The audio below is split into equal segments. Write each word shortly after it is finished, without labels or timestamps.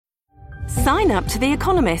Sign up to The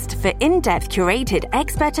Economist for in-depth curated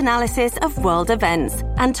expert analysis of world events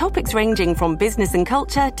and topics ranging from business and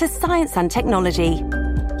culture to science and technology.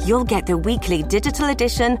 You'll get the weekly digital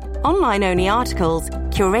edition, online-only articles,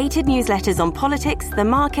 curated newsletters on politics, the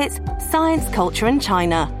markets, science, culture and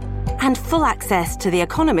China, and full access to The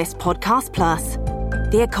Economist Podcast Plus.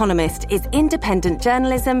 The Economist is independent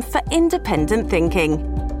journalism for independent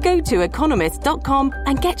thinking. Go to economist.com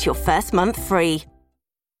and get your first month free.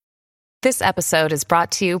 This episode is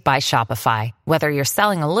brought to you by Shopify. Whether you're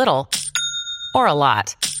selling a little or a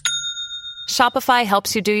lot, Shopify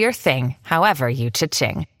helps you do your thing, however you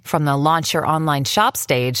cha-ching. From the launch your online shop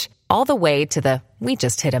stage, all the way to the we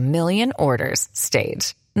just hit 1 million orders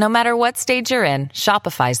stage. No matter what stage you're in,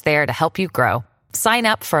 Shopify's there to help you grow. Sign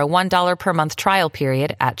up for a $1 per month trial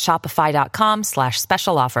period at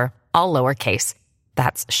shopify.com/special offer, all lowercase.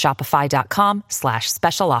 That's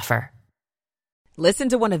shopify.com/special offer. Listen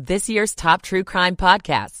to one of this year's top true crime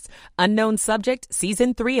podcasts. Unknown Subject,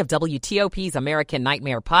 Season 3 of WTOP's American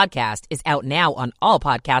Nightmare podcast is out now on all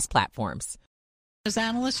podcast platforms. As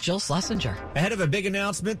analyst Jill Schlesinger. Ahead of a big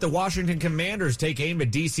announcement, the Washington Commanders take aim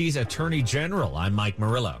at D.C.'s Attorney General. I'm Mike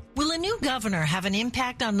Murillo. Will a new governor have an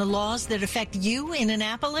impact on the laws that affect you in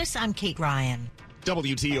Annapolis? I'm Kate Ryan.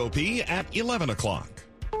 WTOP at 11 o'clock.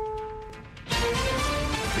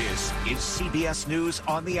 This is CBS News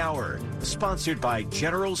on the Hour, sponsored by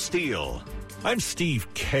General Steel. I'm Steve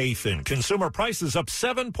Kathan. Consumer prices up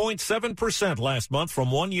 7.7% last month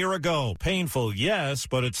from 1 year ago. Painful, yes,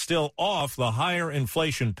 but it's still off the higher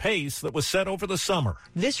inflation pace that was set over the summer.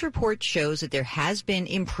 This report shows that there has been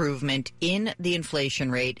improvement in the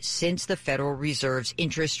inflation rate since the Federal Reserve's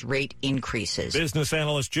interest rate increases. Business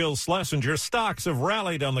analyst Jill Schlesinger. Stocks have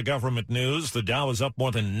rallied on the government news. The Dow is up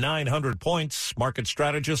more than 900 points. Market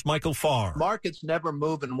strategist Michael Farr. Markets never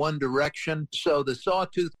move in one direction, so the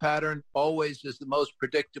sawtooth pattern always is the most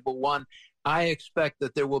predictable one. I expect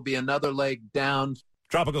that there will be another leg down.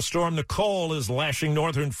 Tropical storm Nicole is lashing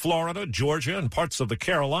northern Florida, Georgia, and parts of the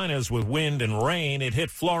Carolinas with wind and rain. It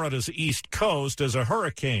hit Florida's east coast as a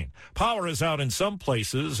hurricane. Power is out in some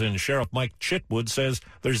places, and Sheriff Mike Chitwood says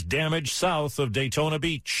there's damage south of Daytona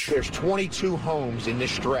Beach. There's 22 homes in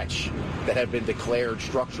this stretch that have been declared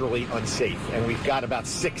structurally unsafe, and we've got about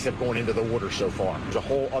 6 have gone into the water so far. There's a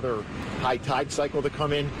whole other high tide cycle to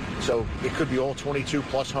come in, so it could be all 22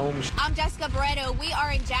 plus homes. I'm Jessica Barreto. We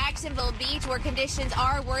are in Jacksonville Beach where conditions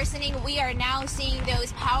are worsening. We are now seeing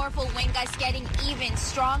those powerful wind gusts getting even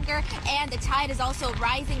stronger, and the tide is also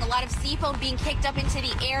rising. A lot of sea foam being kicked up into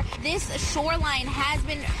the air. This shoreline has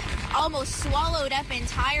been almost swallowed up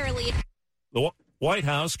entirely. The White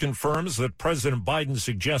House confirms that President Biden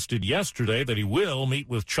suggested yesterday that he will meet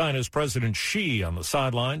with China's President Xi on the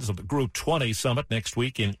sidelines of the Group 20 summit next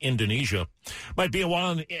week in Indonesia. Might be a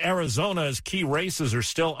while in Arizona as key races are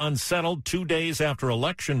still unsettled 2 days after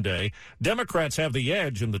Election Day. Democrats have the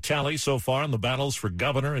edge in the tally so far in the battles for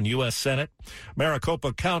governor and U.S. Senate.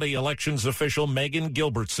 Maricopa County elections official Megan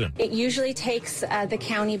Gilbertson. It usually takes the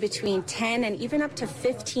county between 10 and even up to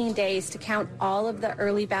 15 days to count all of the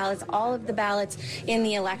early ballots, all of the ballots in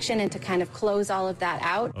the election, and to kind of close all of that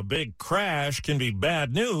out. A big crash can be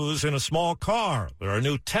bad news in a small car. There are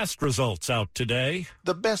new test results out today.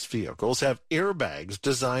 The best vehicles have airbags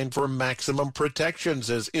designed for maximum protection,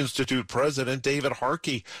 says Institute President David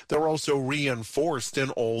Harkey. They're also reinforced in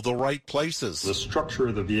all the right places. The structure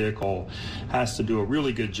of the vehicle has to do a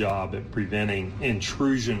really good job at preventing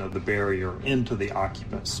intrusion of the barrier into the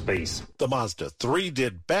occupant space. The Mazda 3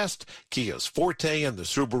 did best. Kia's Forte and the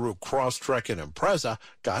Subaru Crosstrek and Impreza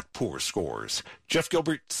got poor scores. Jeff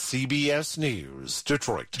Gilbert, CBS News,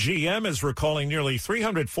 Detroit. GM is recalling nearly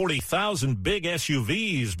 340,000 big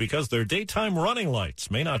SUVs because their daytime running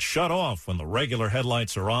lights may not shut off when the regular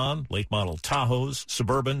headlights are on. Late model Tahoes,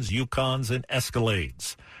 Suburbans, Yukons, and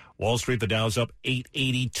Escalades. Wall Street, the Dow's up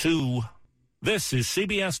 882. This is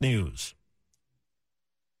CBS News.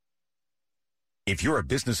 If you're a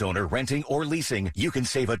business owner renting or leasing, you can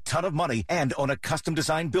save a ton of money and own a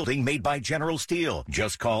custom-designed building made by General Steel.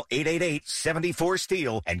 Just call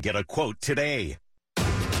 888-74-STEEL and get a quote today.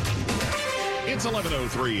 It's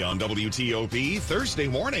 11:03 on WTOP, Thursday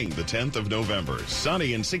morning, the 10th of November.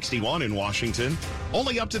 Sunny and 61 in Washington,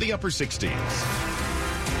 only up to the upper 60s.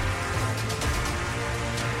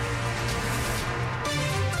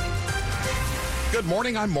 Good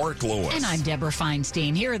morning, I'm Mark Lewis. And I'm Deborah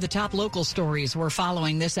Feinstein. Here are the top local stories we're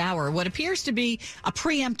following this hour. What appears to be a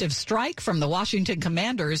preemptive strike from the Washington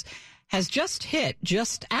Commanders has just hit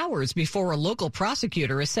just hours before a local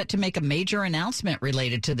prosecutor is set to make a major announcement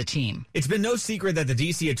related to the team. It's been no secret that the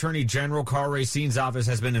D.C. Attorney General Karl Racine's office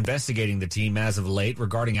has been investigating the team as of late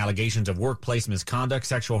regarding allegations of workplace misconduct,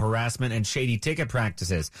 sexual harassment, and shady ticket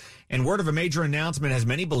practices. And word of a major announcement has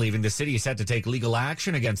many believing the city is set to take legal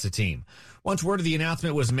action against the team. Once word of the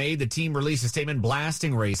announcement was made, the team released a statement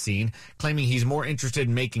blasting Racine, claiming he's more interested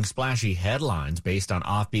in making splashy headlines based on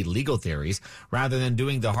offbeat legal theories rather than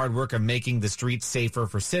doing the hard work of making the streets safer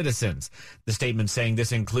for citizens. The statement saying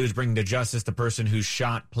this includes bringing to justice the person who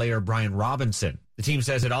shot player Brian Robinson. The team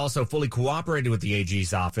says it also fully cooperated with the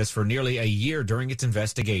AG's office for nearly a year during its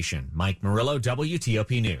investigation. Mike Murillo,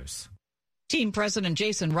 WTOP News. Team President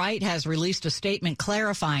Jason Wright has released a statement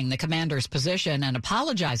clarifying the commander's position and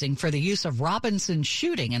apologizing for the use of Robinson's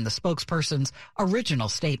shooting in the spokesperson's original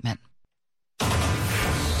statement.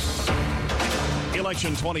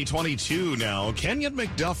 Election 2022 now. Kenyon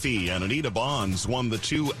McDuffie and Anita Bonds won the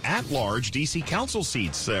two at-large D.C. council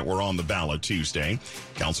seats that were on the ballot Tuesday.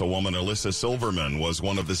 Councilwoman Alyssa Silverman was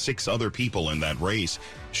one of the 6 other people in that race.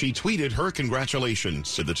 She tweeted her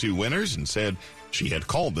congratulations to the two winners and said she had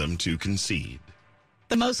called them to concede.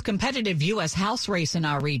 The most competitive U.S. House race in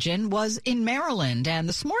our region was in Maryland, and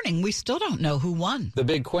this morning we still don't know who won. The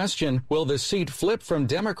big question, will the seat flip from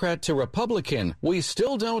Democrat to Republican? We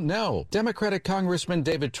still don't know. Democratic Congressman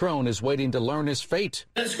David Trone is waiting to learn his fate.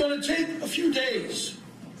 It's going to take a few days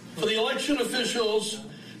for the election officials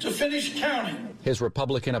to finish counting. His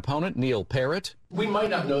Republican opponent, Neil Parrott. We might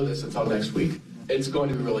not know this until next week. It's going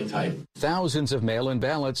to be really tight. Thousands of mail-in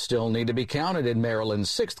ballots still need to be counted in Maryland's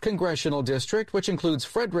 6th congressional district, which includes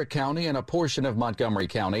Frederick County and a portion of Montgomery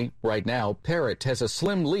County. Right now, Parrott has a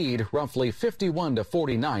slim lead, roughly 51 to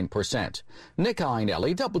 49%. Nick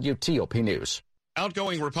Iannelli, WTOP News.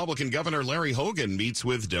 Outgoing Republican Governor Larry Hogan meets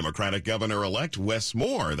with Democratic Governor-elect Wes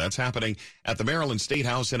Moore. That's happening at the Maryland State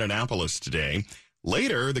House in Annapolis today.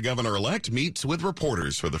 Later, the governor-elect meets with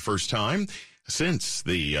reporters for the first time since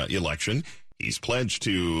the election. He's pledged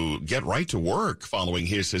to get right to work following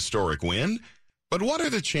his historic win. But what are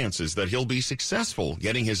the chances that he'll be successful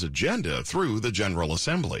getting his agenda through the General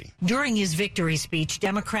Assembly? During his victory speech,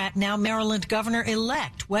 Democrat, now Maryland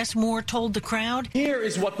Governor-elect Wes Moore told the crowd, "Here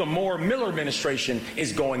is what the Moore-Miller administration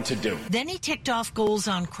is going to do." Then he ticked off goals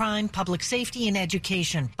on crime, public safety, and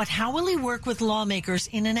education. But how will he work with lawmakers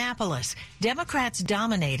in Annapolis? Democrats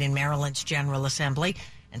dominate in Maryland's General Assembly.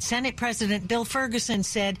 And Senate President Bill Ferguson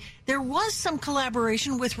said there was some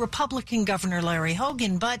collaboration with Republican Governor Larry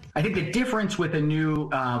Hogan, but I think the difference with a new,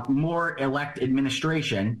 Moore-elect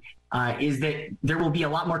administration is that there will be a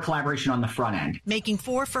lot more collaboration on the front end. Making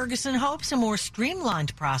for Ferguson hopes a more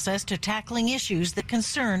streamlined process to tackling issues that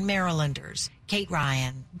concern Marylanders. Kate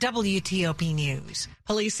Ryan, WTOP News.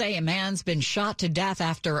 Police say a man's been shot to death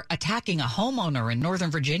after attacking a homeowner in Northern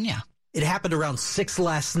Virginia. It happened around 6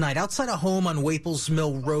 last night outside a home on Waples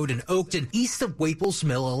Mill Road in Oakton, east of Waples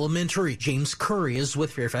Mill Elementary. James Curry is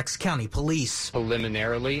with Fairfax County Police.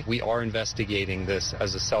 Preliminarily, we are investigating this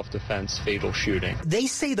as a self-defense fatal shooting. They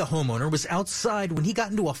say the homeowner was outside when he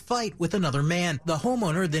got into a fight with another man. The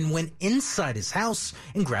homeowner then went inside his house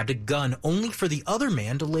and grabbed a gun, only for the other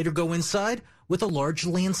man to later go inside with a large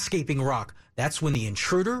landscaping rock. That's when the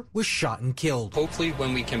intruder was shot and killed. Hopefully,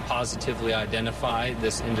 when we can positively identify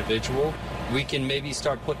this individual, we can maybe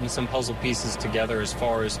start putting some puzzle pieces together as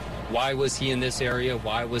far as why was he in this area,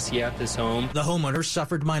 why was he at this home. The homeowner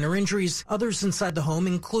suffered minor injuries. Others inside the home,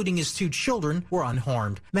 including his 2 children, were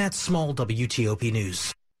unharmed. Matt Small, WTOP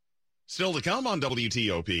News. Still to come on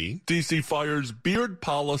WTOP. D.C. fires beard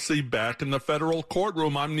policy back in the federal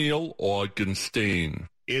courtroom. I'm Neil Augenstein.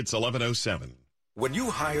 It's 11:07. When you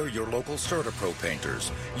hire your local CertaPro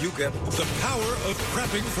painters, you get the power of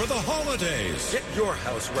prepping for the holidays. Get your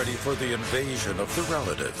house ready for the invasion of the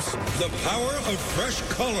relatives. The power of fresh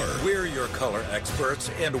color. We're your color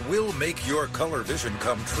experts, and we'll make your color vision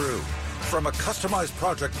come true. From a customized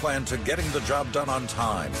project plan to getting the job done on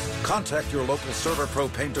time, contact your local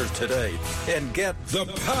CertaPro painters today and get the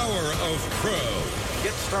power of pro.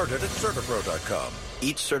 Get started at CertaPro.com.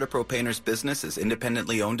 Each CertaPro painter's business is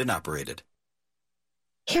independently owned and operated.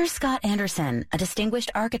 Here's Scott Anderson, a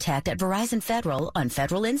distinguished architect at Verizon Federal on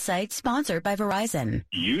Federal Insight, sponsored by Verizon.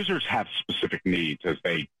 Users have specific needs as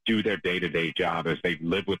they do their day-to-day job, as they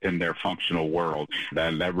live within their functional world.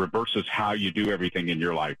 That reverses how you do everything in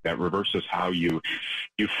your life. That reverses how you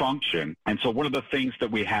function. And so one of the things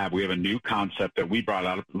that we have a new concept that we brought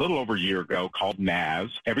out a little over a year ago called NAS.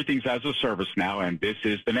 Everything's as a service now, and this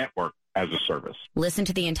is the network as a service. Listen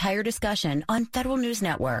to the entire discussion on Federal News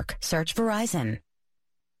Network. Search Verizon.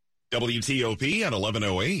 WTOP at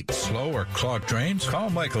 11:08. Slow or clogged drains? Call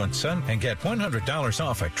Michael & Son and get $100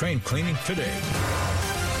 off at drain cleaning today.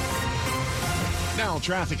 Now,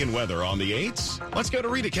 traffic and weather on the 8s. Let's go to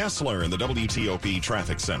Rita Kessler in the WTOP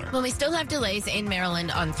Traffic Center. Well, we still have delays in Maryland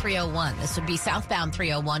on 301. This would be southbound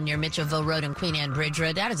 301 near Mitchellville Road and Queen Anne Bridge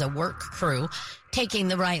Road. That is a work crew taking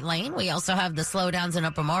the right lane. We also have the slowdowns in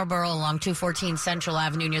Upper Marlboro along 214 Central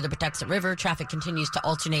Avenue near the Patuxent River. Traffic continues to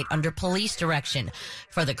alternate under police direction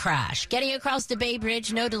for the crash. Getting across the Bay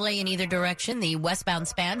Bridge, no delay in either direction. The westbound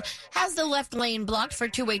span has the left lane blocked for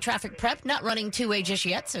two-way traffic prep. Not running two-way just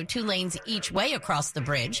yet, so 2 lanes each way across the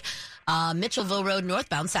bridge. Mitchellville Road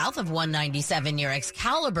northbound south of 197 near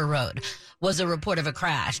Excalibur Road was a report of a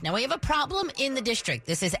crash. Now we have a problem in the district.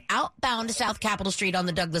 This is outbound South Capitol Street on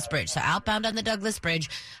the Douglas Bridge. So outbound on the Douglas Bridge,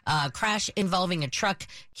 crash involving a truck.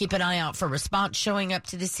 Keep an eye out for response showing up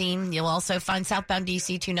to the scene. You'll also find southbound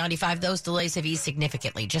DC 295. Those delays have eased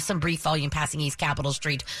significantly. Just some brief volume passing East Capitol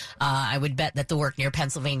Street. I would bet that the work near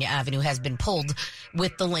Pennsylvania Avenue has been pulled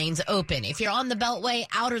with the lanes open. If you're on the Beltway,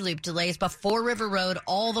 outer loop delays before River Road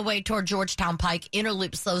all the way toward Georgetown Pike. Inner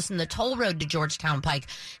loop slows from the toll road to Georgetown Pike.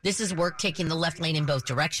 This is work taking the left lane in both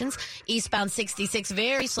directions. Eastbound 66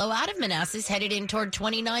 very slow out of Manassas, headed in toward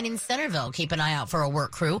 29 in Centerville. Keep an eye out for a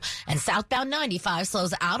work crew. And southbound 95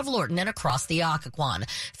 slows out of Lorton and across the Occoquan.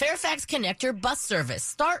 Fairfax Connector bus service.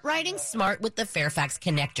 Start riding smart with the Fairfax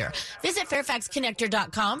Connector. Visit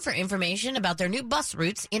fairfaxconnector.com for information about their new bus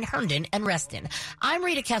routes in Herndon and Reston. I'm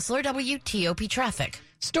Rita Kessler, WTOP Traffic.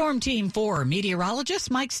 Storm Team 4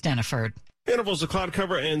 meteorologist Mike Steniford. Intervals of cloud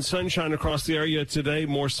cover and sunshine across the area today.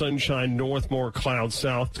 More sunshine north, more cloud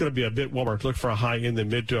south. It's going to be a bit warmer. Look for a high in the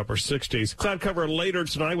mid to upper 60s. Cloud cover later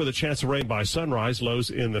tonight with a chance of rain by sunrise. Lows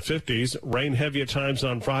in the 50s. Rain heavy at times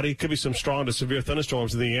on Friday. Could be some strong to severe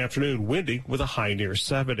thunderstorms in the afternoon. Windy with a high near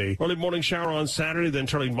 70. Early morning shower on Saturday, then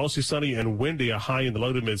turning mostly sunny and windy. A high in the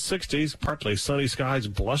low to mid 60s. Partly sunny skies,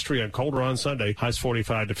 blustery and colder on Sunday. Highs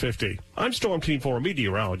 45 to 50. I'm Storm Team 4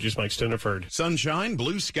 meteorologist Mike Steniford. Sunshine,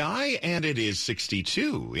 blue sky, and it is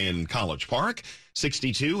 62 in College Park,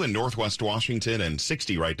 62 in Northwest Washington, and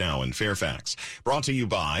 60 right now in Fairfax. Brought to you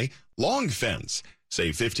by Long Fence.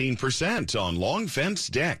 Save 15% on Long Fence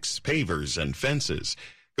decks, pavers, and fences.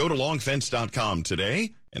 Go to longfence.com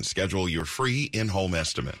today and schedule your free in-home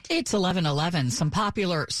estimate. It's 11:11. Some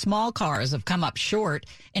popular small cars have come up short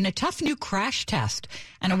in a tough new crash test.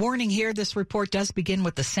 And a warning here, this report does begin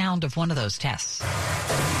with the sound of one of those tests.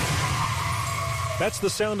 That's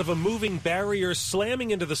the sound of a moving barrier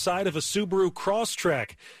slamming into the side of a Subaru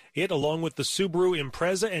Crosstrek. It, along with the Subaru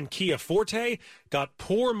Impreza and Kia Forte, got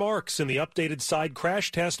poor marks in the updated side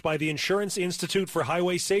crash test by the Insurance Institute for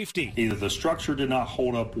Highway Safety. Either the structure did not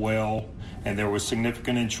hold up well and there was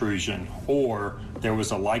significant intrusion, or there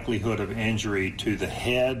was a likelihood of injury to the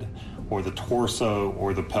head or the torso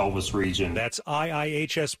or the pelvis region. That's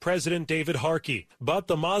IIHS President David Harkey. But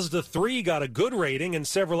the Mazda 3 got a good rating and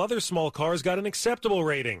several other small cars got an acceptable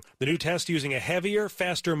rating. The new test using a heavier,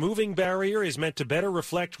 faster moving barrier is meant to better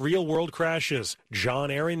reflect real-world crashes.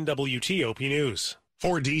 John Aaron, WTOP News.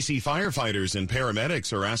 4 D.C. firefighters and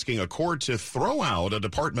paramedics are asking a court to throw out a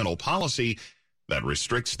departmental policy that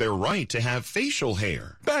restricts their right to have facial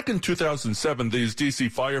hair. Back in 2007, these D.C.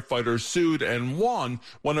 firefighters sued and won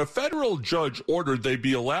when a federal judge ordered they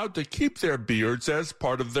be allowed to keep their beards as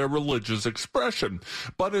part of their religious expression.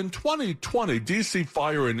 But in 2020, D.C.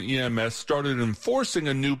 Fire and EMS started enforcing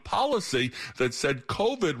a new policy that said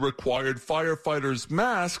COVID required firefighters'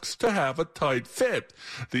 masks to have a tight fit.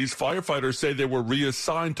 These firefighters say they were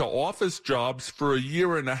reassigned to office jobs for a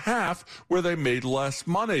year and a half where they made less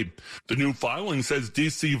money. The new filing says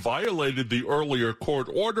D.C. violated the earlier court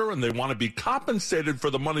order and they want to be compensated for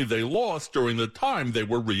the money they lost during the time they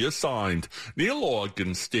were reassigned. Neil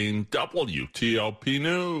Augenstein, WTOP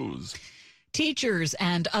News. Teachers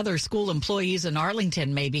and other school employees in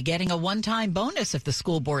Arlington may be getting a one-time bonus if the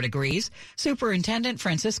school board agrees. Superintendent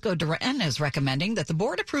Francisco Duran is recommending that the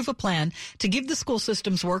board approve a plan to give the school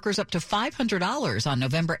system's workers up to $500 on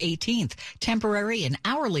November 18th. Temporary and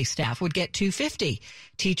hourly staff would get $250.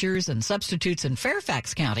 Teachers and substitutes in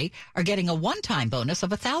Fairfax County are getting a one-time bonus of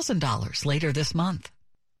 $1,000 later this month.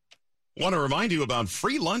 Want to remind you about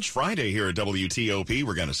Free Lunch Friday here at WTOP.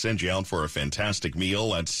 We're going to send you out for a fantastic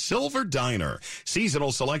meal at Silver Diner.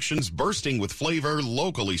 Seasonal selections bursting with flavor,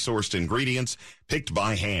 locally sourced ingredients, picked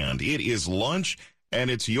by hand. It is lunch,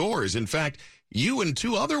 and it's yours. In fact, You and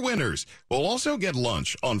 2 other winners will also get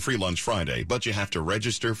lunch on Free Lunch Friday, but you have to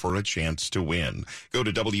register for a chance to win. Go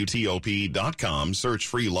to WTOP.com, search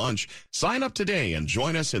Free Lunch, sign up today, and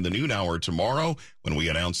join us in the noon hour tomorrow when we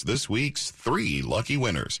announce this week's 3 lucky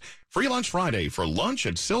winners. Free Lunch Friday for lunch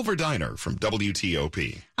at Silver Diner from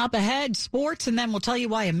WTOP. Up ahead, sports, and then we'll tell you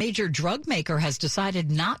why a major drug maker has decided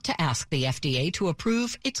not to ask the FDA to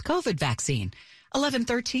approve its COVID vaccine.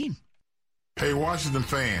 11:13. Hey, Washington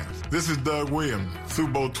fans, this is Doug Williams,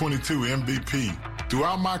 Super Bowl 22 MVP.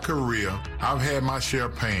 Throughout my career, I've had my share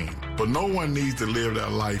of pain, but no one needs to live their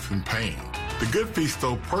life in pain. The Good Feet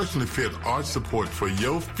store personally fits arch support for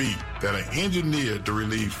your feet that are engineered to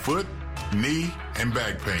relieve foot, knee, and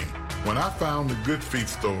back pain. When I found the Good Feet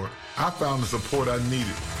store, I found the support I needed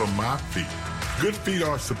for my feet. Good Feet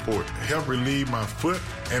arch support helped relieve my foot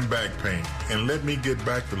and back pain and let me get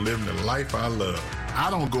back to living the life I love. I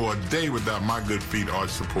don't go a day without my Good Feet arch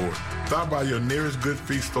support. Stop by your nearest Good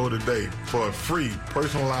Feet store today for a free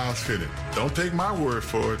personalized fitting. Don't take my word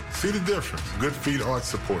for it. See the difference Good Feet arch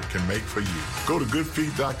support can make for you. Go to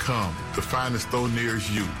goodfeet.com to find the store nearest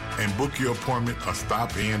you and book your appointment or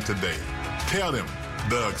stop in today. Tell them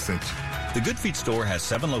Doug sent you. The Good Feet store has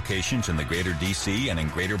 7 locations in the greater D.C. and in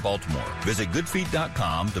greater Baltimore. Visit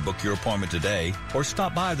goodfeet.com to book your appointment today or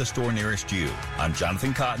stop by the store nearest you. I'm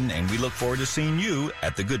Jonathan Cotton, and we look forward to seeing you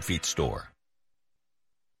at the Good Feet store.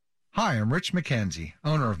 Hi, I'm Rich McKenzie,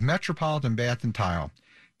 owner of Metropolitan Bath and Tile.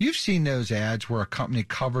 You've seen those ads where a company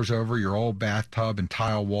covers over your old bathtub and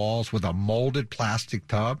tile walls with a molded plastic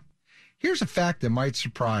tub. Here's a fact that might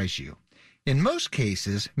surprise you. In most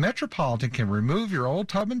cases, Metropolitan can remove your old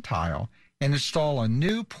tub and tile and install a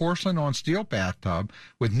new porcelain on steel bathtub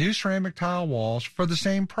with new ceramic tile walls for the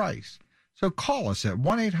same price. So call us at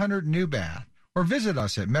 1-800-NEW-BATH or visit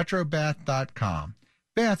us at metrobath.com.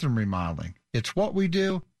 Bathroom remodeling. It's what we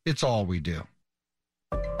do. It's all we do.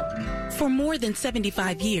 For more than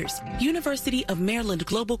 75 years, University of Maryland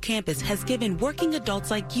Global Campus has given working adults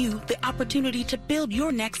like you the opportunity to build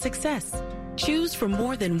your next success. Choose from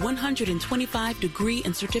more than 125 degree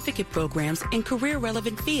and certificate programs in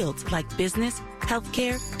career-relevant fields like business,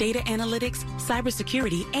 healthcare, data analytics,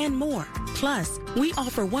 cybersecurity, and more. Plus, we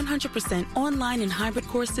offer 100% online and hybrid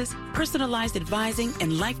courses, personalized advising,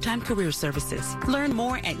 and lifetime career services. Learn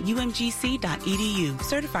more at umgc.edu,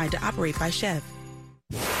 certified to operate by Chev.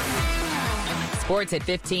 Sports at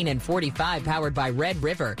 15 and 45, powered by Red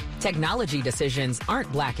River. Technology decisions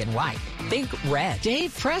aren't black and white. Think red.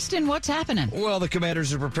 Dave Preston, what's happening? Well, the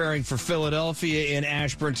Commanders are preparing for Philadelphia in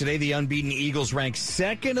Ashburn today. The unbeaten Eagles rank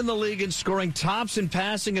 2nd in the league in scoring, tops in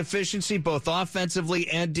passing efficiency, both offensively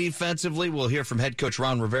and defensively. We'll hear from head coach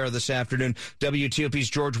Ron Rivera this afternoon. WTOP's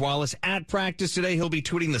George Wallace at practice today. He'll be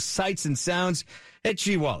tweeting the sights and sounds at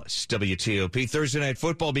G. Wallace. WTOP. Thursday Night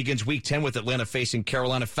Football begins Week 10 with Atlanta facing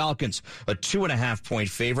Carolina Falcons, a 2.5-point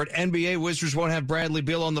favorite. NBA Wizards won't have Bradley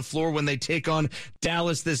Beal on the floor when they take on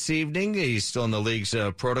Dallas this evening. He's still in the league's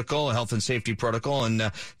protocol, health and safety protocol,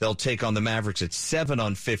 and they'll take on the Mavericks at 7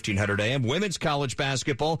 on 1500 AM. Women's college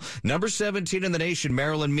basketball, number 17 in the nation,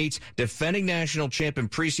 Maryland meets defending national champion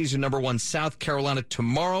preseason number 1 South Carolina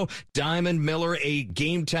tomorrow. Diamond Miller, a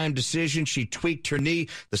game-time decision. She tweaked her knee,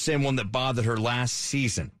 the same one that bothered her last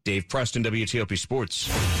season. Dave Preston, WTOP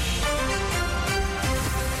Sports.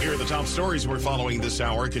 Here are the top stories we're following this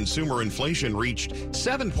hour. Consumer inflation reached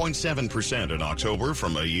 7.7% in October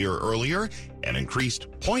from a year earlier and increased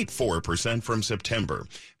 0.4% from September.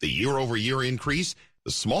 The year-over-year increase,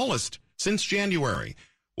 the smallest since January.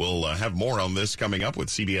 We'll have more on this coming up with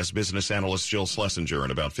CBS business analyst Jill Schlesinger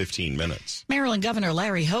in about 15 minutes. Maryland Governor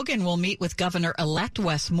Larry Hogan will meet with Governor-elect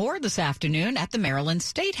Wes Moore this afternoon at the Maryland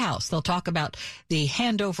State House. They'll talk about the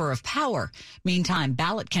handover of power. Meantime,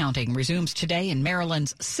 ballot counting resumes today in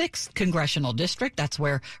Maryland's 6th congressional district. That's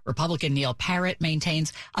where Republican Neil Parrott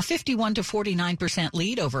maintains a 51 to 49%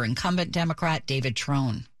 lead over incumbent Democrat David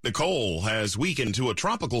Trone. Nicole has weakened to a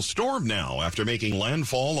tropical storm now after making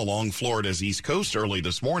landfall along Florida's east coast early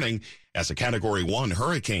this morning as a Category 1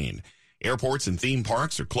 hurricane. Airports and theme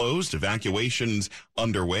parks are closed. Evacuations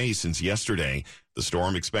underway since yesterday. The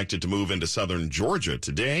storm expected to move into southern Georgia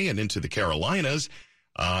today and into the Carolinas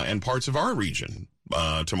and parts of our region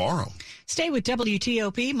tomorrow. Stay with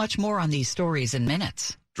WTOP. Much more on these stories in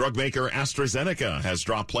minutes. Drug maker AstraZeneca has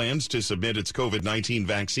dropped plans to submit its COVID-19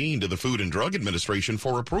 vaccine to the Food and Drug Administration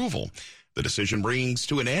for approval. The decision brings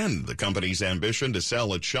to an end the company's ambition to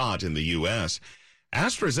sell its shot in the U.S.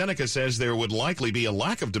 AstraZeneca says there would likely be a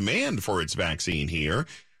lack of demand for its vaccine here,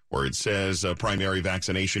 where it says primary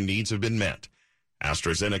vaccination needs have been met.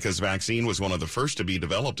 AstraZeneca's vaccine was one of the first to be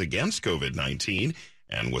developed against COVID-19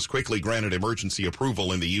 and was quickly granted emergency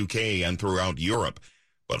approval in the UK and throughout Europe.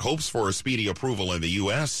 But hopes for a speedy approval in the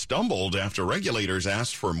U.S. stumbled after regulators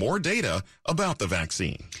asked for more data about the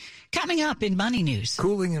vaccine. Coming up in Money News.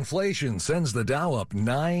 Cooling inflation sends the Dow up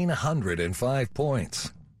 905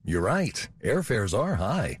 points. You're right. Airfares are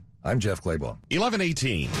high. I'm Jeff Claybaugh.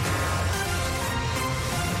 11:18.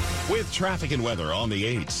 With traffic and weather on the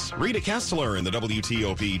 8s, Rita Kessler in the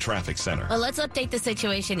WTOP Traffic Center. Well, let's update the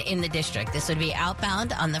situation in the district. This would be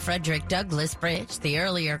outbound on the Frederick Douglass Bridge. The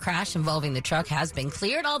earlier crash involving the truck has been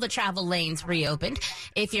cleared. All the travel lanes reopened.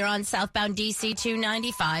 If you're on southbound DC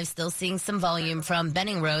 295, still seeing some volume from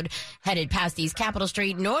Benning Road, headed past East Capitol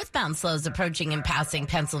Street. Northbound slows approaching and passing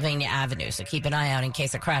Pennsylvania Avenue. So keep an eye out in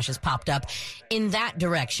case a crash has popped up in that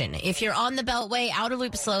direction. If you're on the Beltway, outer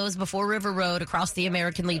loop slows before River Road across the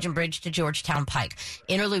American Legion Bridge to Georgetown Pike.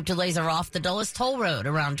 Inner loop delays are off the Dulles Toll Road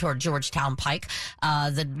around toward Georgetown Pike.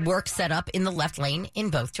 The work set up in the left lane in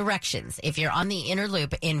both directions. If you're on the inner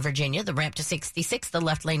loop in Virginia, the ramp to 66, the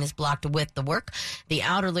left lane is blocked with the work. The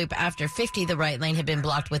outer loop after 50, the right lane had been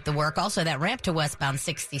blocked with the work. Also, that ramp to westbound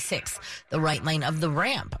 66, the right lane of the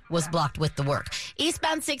ramp was blocked with the work.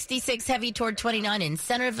 Eastbound 66 heavy toward 29 in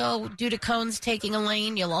Centerville due to cones taking a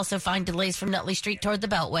lane. You'll also find delays from Nutley Street toward the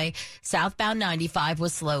Beltway. Southbound 95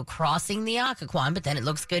 was slow crossing the Occoquan, but then it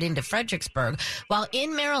looks good into Fredericksburg. While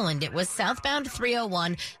in Maryland, it was southbound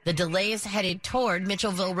 301. The delays headed toward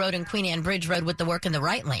Mitchellville Road and Queen Anne Bridge Road with the work in the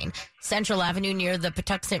right lane. Central Avenue near the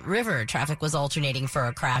Patuxent River, traffic was alternating for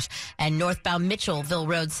a crash. And northbound Mitchellville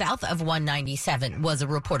Road south of 197 was a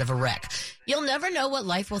report of a wreck. You'll never know what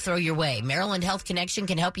life will throw your way. Maryland Health Connection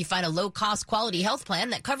can help you find a low-cost quality health plan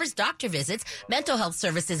that covers doctor visits, mental health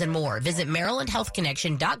services, and more. Visit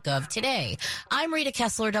MarylandHealthConnection.gov today. I'm Rita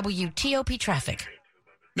Kessler, WTOP Traffic.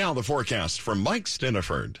 Now the forecast from Mike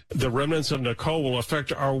Stiniford. The remnants of Nicole will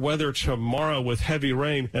affect our weather tomorrow with heavy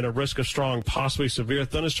rain and a risk of strong, possibly severe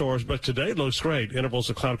thunderstorms. But today looks great. Intervals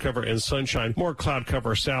of cloud cover and sunshine. More cloud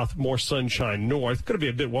cover south, more sunshine north. Going to be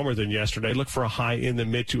a bit warmer than yesterday. Look for a high in the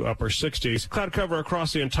mid to upper 60s. Cloud cover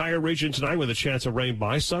across the entire region tonight with a chance of rain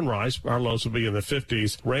by sunrise. Our lows will be in the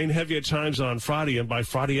 50s. Rain heavy at times on Friday, and by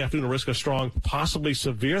Friday afternoon, a risk of strong, possibly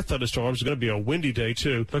severe thunderstorms. It's going to be a windy day,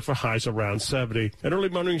 too. Look for highs around 70. An early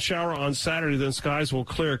morning shower on Saturday, then skies will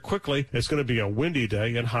clear quickly. It's going to be a windy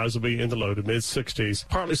day, and highs will be in the low to mid-60s.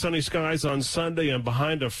 Partly sunny skies on Sunday, and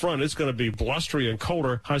behind a front, it's going to be blustery and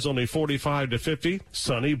colder. Highs only 45 to 50.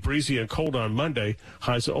 Sunny, breezy, and cold on Monday.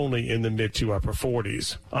 Highs only in the mid to upper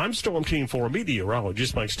 40s. I'm Storm Team 4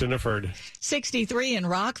 meteorologist Mike Stiniford. 63 in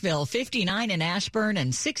Rockville, 59 in Ashburn,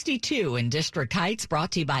 and 62 in District Heights.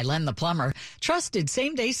 Brought to you by Len the Plumber. Trusted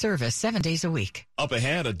same-day service 7 days a week. Up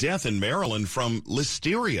ahead, a death in Maryland from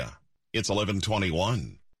listeria. It's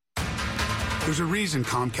 11:21. There's a reason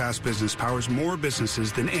Comcast Business powers more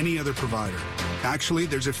businesses than any other provider. Actually,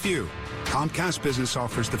 there's a few. Comcast Business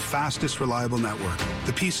offers the fastest, reliable network,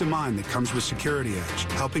 the peace of mind that comes with Security Edge,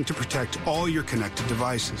 helping to protect all your connected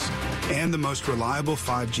devices, and the most reliable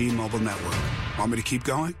 5G mobile network. Want me to keep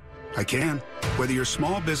going? I can. Whether your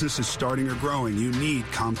small business is starting or growing, you need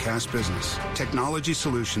Comcast Business. Technology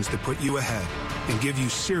solutions that put you ahead and give you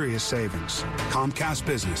serious savings. Comcast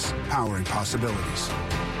Business, powering possibilities.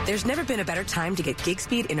 There's never been a better time to get gig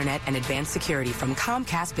speed internet and advanced security from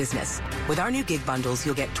Comcast Business. With our new gig bundles,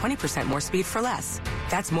 you'll get 20% more speed for less.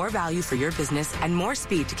 That's more value for your business and more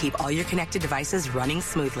speed to keep all your connected devices running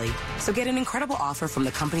smoothly. So get an incredible offer from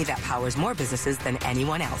the company that powers more businesses than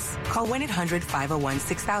anyone else. Call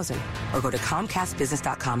 1-800-501-6000 or go to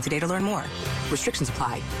ComcastBusiness.com today to learn more. Restrictions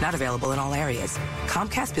apply. Not available in all areas.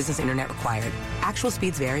 Comcast Business Internet required. Actual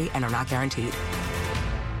speeds vary and are not guaranteed.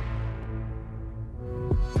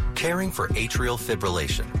 Caring for atrial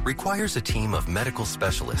fibrillation requires a team of medical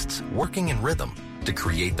specialists working in rhythm to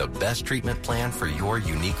create the best treatment plan for your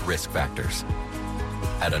unique risk factors.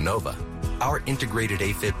 At Inova, our integrated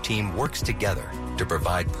AFib team works together to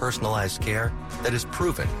provide personalized care that is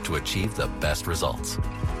proven to achieve the best results.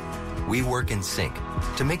 We work in sync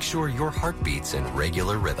to make sure your heart beats in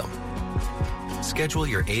regular rhythm. Schedule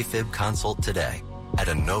your AFib consult today at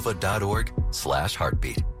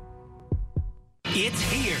inova.org/heartbeat. It's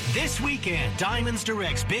here this weekend. Diamonds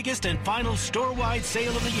Direct's biggest and final store-wide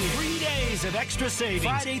sale of the year. 3 days of extra savings.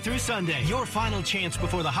 Friday through Sunday. Your final chance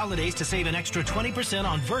before the holidays to save an extra 20%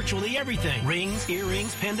 on virtually everything. Rings,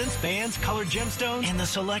 earrings, pendants, bands, colored gemstones, and the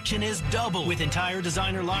selection is double with entire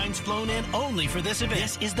designer lines flown in only for this event.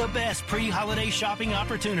 This is the best pre-holiday shopping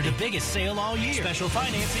opportunity. The biggest sale all year. Special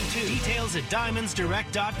financing too. Details at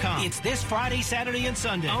DiamondsDirect.com. It's this Friday, Saturday, and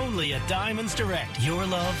Sunday. Only at Diamonds Direct. Your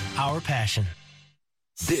love, our passion.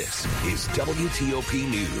 This is WTOP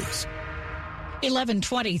News.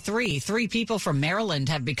 11:23. 3 people from Maryland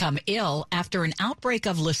have become ill after an outbreak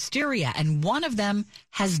of listeria, and one of them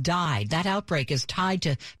has died. That outbreak is tied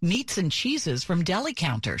to meats and cheeses from deli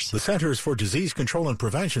counters. The Centers for Disease Control and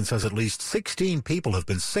Prevention says at least 16 people have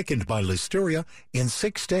been sickened by listeria in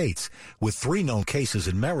 6 states, with 3 known cases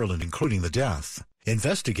in Maryland, including the death.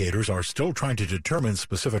 Investigators are still trying to determine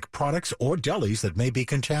specific products or delis that may be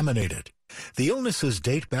contaminated. The illnesses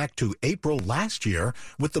date back to April last year,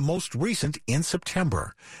 with the most recent in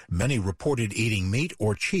September. Many reported eating meat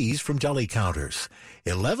or cheese from deli counters.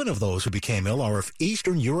 11 of those who became ill are of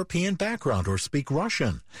Eastern European background or speak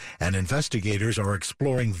Russian, and investigators are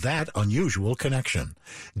exploring that unusual connection.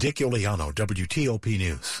 Dick Iuliano, WTOP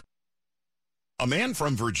News. A man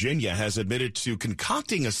from Virginia has admitted to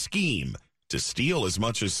concocting a scheme to steal as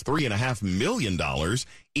much as $3.5 million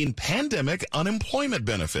in pandemic unemployment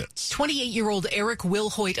benefits. 28-year-old Eric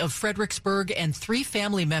Wilhoit of Fredericksburg and 3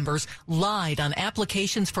 family members lied on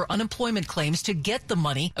applications for unemployment claims to get the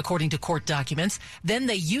money, according to court documents. Then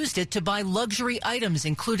they used it to buy luxury items,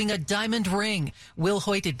 including a diamond ring.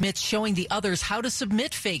 Wilhoit admits showing the others how to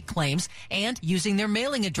submit fake claims and using their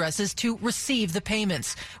mailing addresses to receive the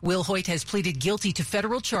payments. Wilhoit has pleaded guilty to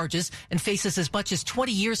federal charges and faces as much as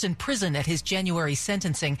 20 years in prison at his January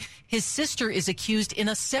sentencing. His sister is accused in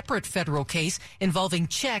a separate federal case involving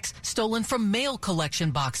checks stolen from mail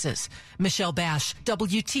collection boxes. Michelle Bash,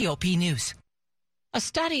 WTOP News. A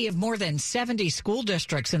study of more than 70 school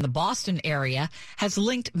districts in the Boston area has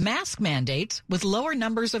linked mask mandates with lower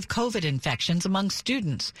numbers of COVID infections among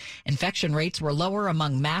students. Infection rates were lower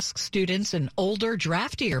among masked students in older,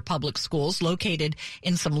 draftier public schools located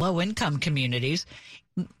in some low-income communities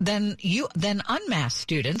than unmasked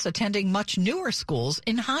students attending much newer schools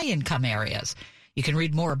in high-income areas. You can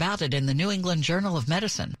read more about it in the New England Journal of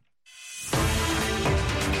Medicine.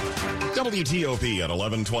 WTOP at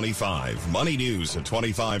 11:25. Money News at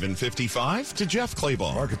 25 and 55 to Jeff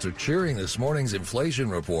Clabaugh. Markets are cheering this morning's inflation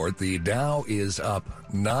report. The Dow is up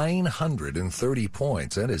 930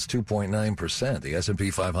 points. That is 2.9%. The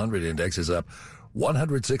S&P 500 index is up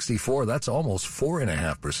 164. That's almost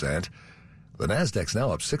 4.5%. The Nasdaq's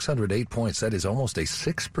now up 608 points. That is almost a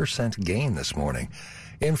 6% gain this morning.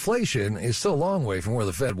 Inflation is still a long way from where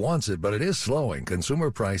the Fed wants it, but it is slowing.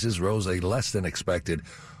 Consumer prices rose a less than expected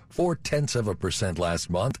 0.4%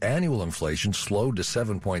 last month. Annual inflation slowed to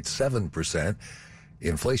 7.7%.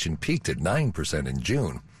 Inflation peaked at 9% in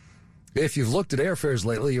June. If you've looked at airfares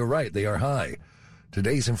lately, you're right, they are high.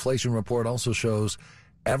 Today's inflation report also shows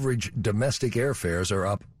average domestic airfares are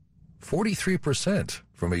up 43%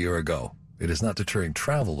 from a year ago. It is not deterring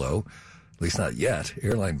travel, though, at least not yet.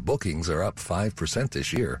 Airline bookings are up 5%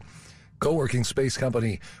 this year. Co-working space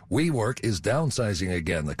company WeWork is downsizing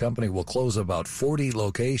again. The company will close about 40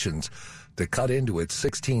 locations to cut into its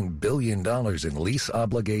 $16 billion in lease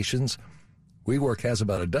obligations. WeWork has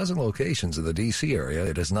about a dozen locations in the D.C. area.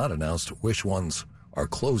 It has not announced which ones are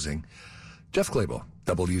closing. Jeff Clabaugh,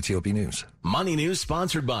 WTOP News. Money News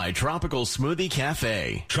sponsored by Tropical Smoothie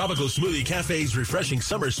Cafe. Tropical Smoothie Cafe's refreshing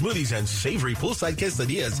summer smoothies and savory poolside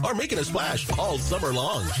quesadillas are making a splash all summer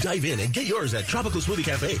long. Dive in and get yours at Tropical Smoothie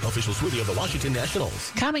Cafe, official smoothie of the Washington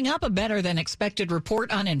Nationals. Coming up, a better than expected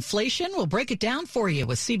report on inflation. We'll break it down for you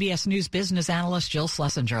with CBS News business analyst Jill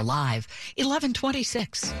Schlesinger live,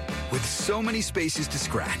 11:26. With so many spaces to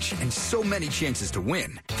scratch and so many chances to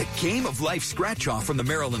win, the Game of Life Scratch-Off from the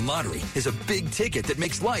Maryland Lottery is a big ticket that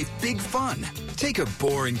makes life big fun. Take a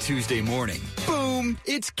boring Tuesday morning. Boom!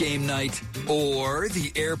 It's game night. Or the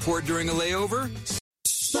airport during a layover.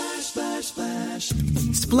 Splash, splash, splash.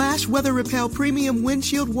 Splash Weather Repel Premium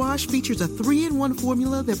Windshield Wash features a 3-in-1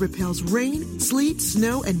 formula that repels rain, sleet,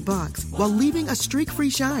 snow, and bugs while leaving a streak-free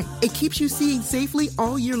shine. It keeps you seeing safely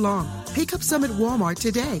all year long. Pick up some at Walmart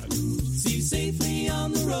today. See safely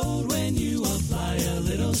on the road when you apply a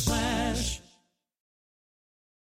little splash.